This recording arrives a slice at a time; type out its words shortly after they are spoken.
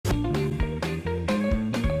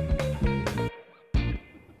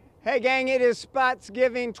Hey gang, it is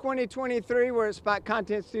Spotsgiving 2023. We're at Spot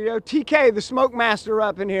Content Studio. TK, the smoke master,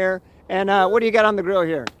 up in here. And what do you got on the grill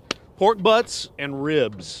here? Pork butts and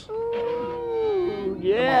ribs. Ooh,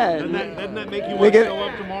 yeah. Doesn't that make you want to show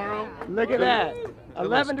up tomorrow? Look at that.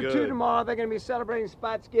 11 to 2 good. tomorrow. They're going to be celebrating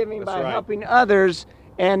Spotsgiving by right. helping others.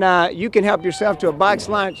 And you can help yourself to a box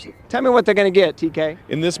lunch. Tell me what they're going to get, TK.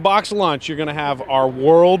 In this box lunch, you're going to have our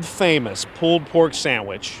world famous pulled pork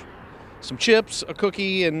sandwich, some chips, a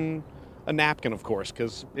cookie, and a napkin, of course,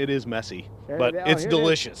 because it is messy, but it's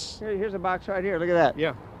delicious. Here's a box right here. Look at that.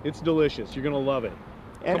 Yeah, it's delicious. You're going to love it.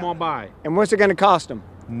 And, Come on by. And what's it going to cost them?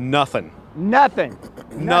 Nothing. Nothing.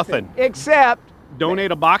 Nothing. Except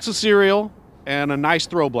Donate a box of cereal and a nice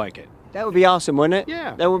throw blanket. that would be awesome, wouldn't it?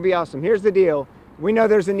 Yeah. That would be awesome. Here's the deal. We know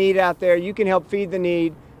there's a need out there. You can help feed the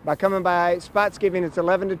need by coming by Spotsgiving. It's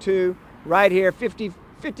 11 to 2 right here,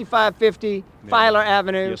 5550 Filer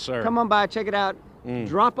Avenue. Yes, sir. Come on by, check it out.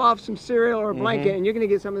 Drop off some cereal or a blanket, and you're going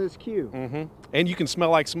to get some of this Q. And you can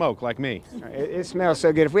smell like smoke, like me. It smells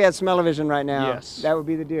so good. If we had smell-o-vision right now, Yes. that would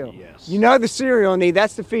be the deal. Yes. You know the cereal need,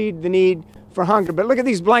 that's to feed the need for hunger. But look at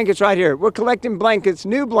these blankets right here. We're collecting blankets,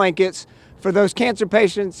 new blankets, for those cancer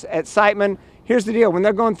patients at Siteman. Here's the deal. When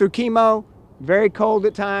they're going through chemo, very cold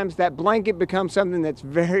at times, that blanket becomes something that's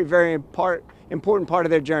very, very important part of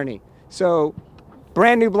their journey. So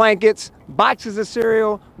brand new blankets, boxes of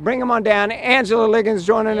cereal, bring them on down. Angela Liggins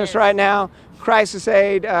joining us right now. Crisis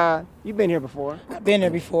Aid, you've been here before. I've been there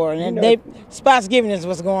before, and You know. Spotsgiving is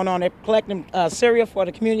what's going on. They're collecting cereal for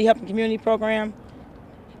the community, helping community program.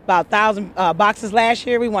 About 1,000 boxes last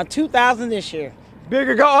year. We want 2,000 this year.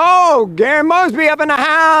 Bigger go. Oh, Gary Mosby up in the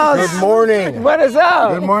house. Good morning. What is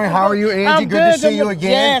up? Good morning. How are you, Angie? I'm Good to see you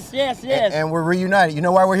again. Yes. And we're reunited. You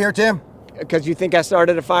know why we're here, Tim? Because you think I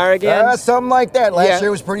started a fire again? Something like that. Last Yeah.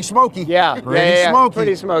 year was pretty smoky. Yeah. Pretty Yeah. smoky.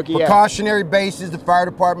 Pretty smoky, yeah. Precautionary basis, the fire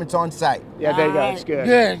department's on site. Yeah, there you go. All right. It's good.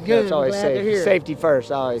 Good. That's always Glad to safe. hear. Safety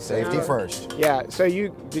first, I always say. Safety first. Yeah. So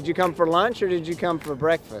did you come for lunch or did you come for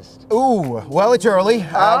breakfast? Ooh, well, it's early.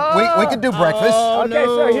 We could do breakfast. Okay,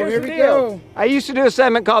 so no, here's here the we deal. go. I used to do a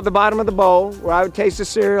segment called The Bottom of the Bowl, where I would taste the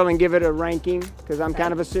cereal and give it a ranking, because I'm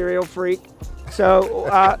kind of a cereal freak. So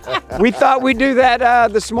we thought we'd do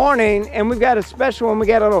that this morning, and we've got a special one. We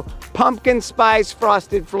got a little pumpkin spice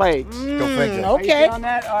frosted flakes. Go figure. Okay. feeling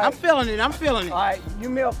that? All right. I'm feeling it. I'm feeling it. All right, you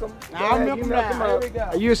milk them. I'll milk 'em now. Here we go.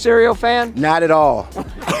 Are you a cereal fan? Not at all.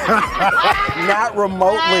 Not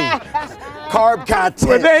remotely. Carb content.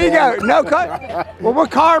 Well, there you go. Tim. No carb. Well, we're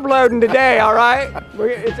carb loading today, all right?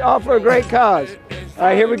 It's all for a great cause. All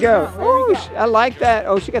right, here we go. Ooh, I like that.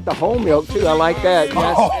 Oh, she got the whole milk, too. I like that.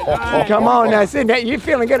 Yes. Come on now. See, you're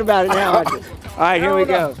feeling good about it now, aren't you? All right, here we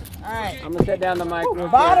go. All right. I'm going to set down the mic real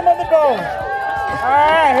quick. Bottom of the bowl. All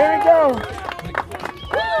right, here we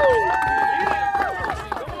go.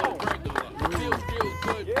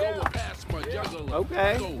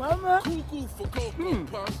 Okay. Mama,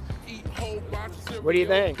 What do you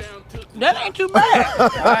think? that ain't too bad.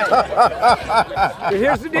 So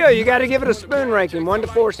here's the deal. You got to give it a spoon ranking, 1 to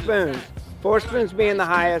 4 spoons. 4 spoons being the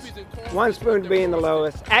highest, 1 spoon being the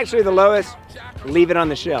lowest. Actually, the lowest, leave it on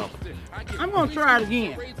the shelf. I'm gonna try it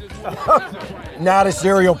again. Not a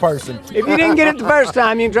cereal person. If you didn't get it the first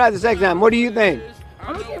time, you can try it the second time. What do you think?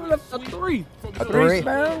 I'm gonna give it a 3. A 3 3?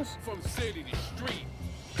 spoons?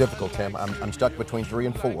 Difficult, Tim. I'm stuck between 3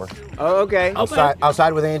 and 4. Oh, okay.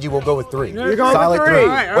 Outside with Angie, we'll go with 3. You're going Solid with 3. 3. All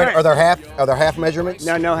right, all Wait, right. are there half measurements?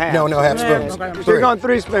 No, no half. No half spoons. okay. So 3. you're going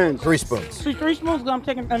 3 spoons. 3 spoons. See, 3 spoons, I'm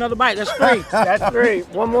taking another bite. That's 3. That's 3.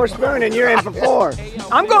 1 more spoon and you're in for 4.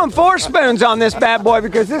 I'm going 4 spoons on this bad boy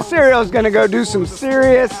because this cereal is going to go do some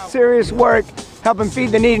serious work helping feed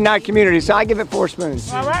the need in our community. So I give it 4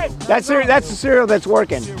 spoons. All right. That's the cereal that's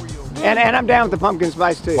working. And I'm down with the pumpkin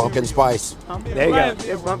spice too. Pumpkin spice. There you go.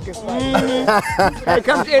 Yeah, pumpkin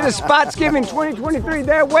spice. It is Spotsgiving 2023.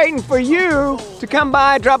 They're waiting for you to come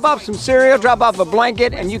by, drop off some cereal, drop off a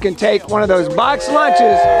blanket, and you can take one of those box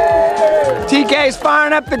lunches. TK's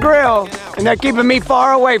firing up the grill, and they're keeping me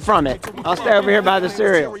far away from it. I'll stay over here by the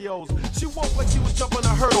cereal. She woke like she was jumping a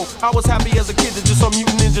hurdle. I was happy as a kid to do some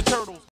Mutant Ninja Turtles.